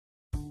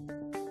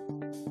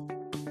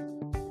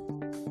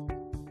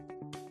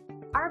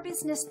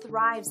business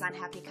thrives on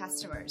happy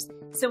customers,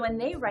 so when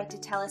they write to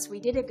tell us we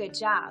did a good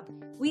job,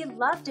 we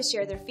love to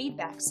share their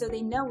feedback so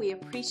they know we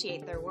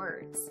appreciate their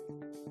words.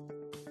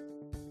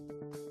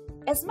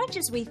 As much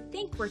as we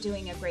think we're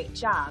doing a great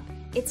job,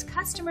 it's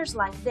customers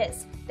like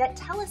this that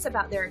tell us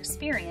about their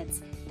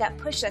experience that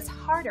push us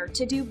harder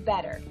to do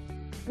better.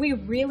 We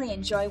really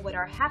enjoy what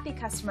our happy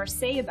customers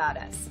say about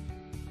us.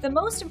 The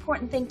most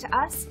important thing to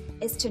us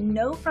is to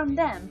know from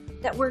them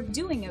that we're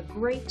doing a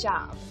great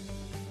job.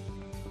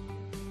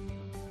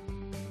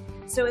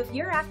 So if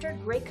you're after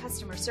great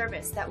customer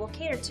service that will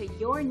cater to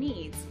your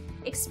needs,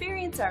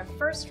 experience our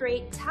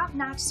first-rate,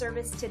 top-notch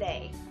service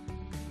today.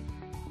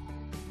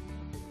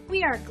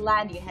 We are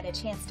glad you had a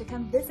chance to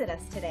come visit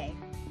us today.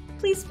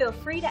 Please feel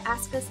free to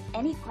ask us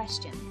any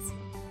questions.